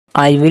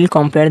I will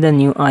compare the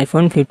new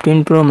iPhone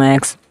 15 Pro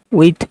Max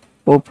with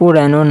Oppo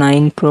Reno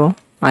 9 Pro.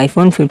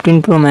 iPhone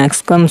 15 Pro Max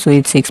comes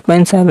with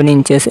 6.7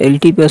 inches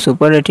LTPO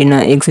Super Retina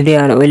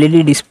XDR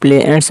OLED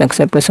display and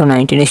success ratio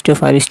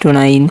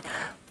 19:5:9.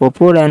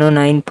 Oppo Reno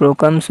 9 Pro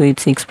comes with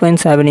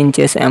 6.7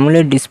 inches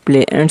AMOLED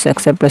display and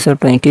success ratio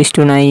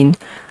 20:9.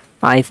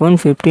 iPhone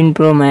 15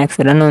 Pro Max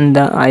run on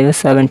the iOS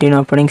 17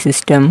 operating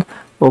system.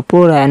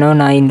 Oppo Reno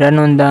 9 run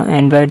on the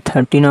Android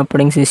 13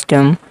 operating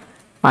system.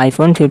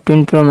 iPhone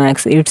 15 Pro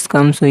Max it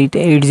comes with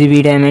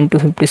 8GB RAM and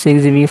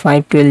 256GB,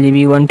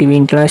 512GB, 1TB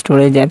internal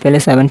storage, Apple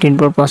A17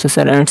 Pro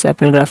processor and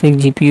Apple graphic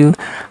GPU.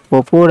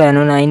 Oppo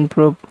Reno 9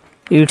 Pro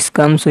it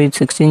comes with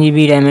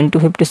 16GB RAM and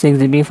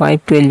 256GB,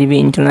 512GB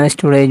internal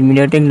storage,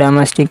 MediaTek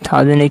Dimensity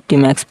 1080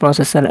 Max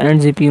processor and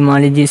GPU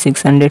Mali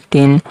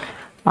G610.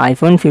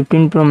 iPhone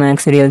 15 Pro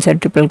Max real set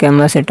triple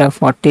camera setup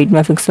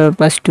 48MP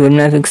plus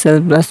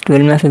 12MP plus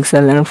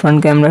 12MP and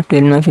front camera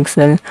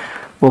 12MP.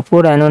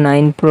 Oppo Reno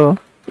 9 Pro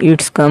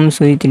it comes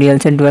with real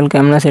set dual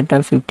camera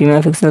setup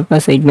 50MP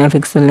plus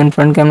 8MP and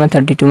front camera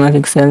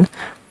 32MP.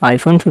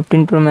 iPhone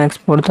 15 Pro Max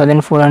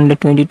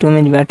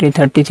 4422mAh battery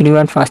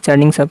 33W fast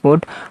charging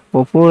support.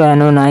 Oppo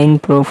Reno 9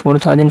 Pro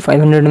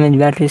 4500mAh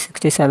battery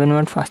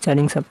 67W fast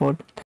charging support.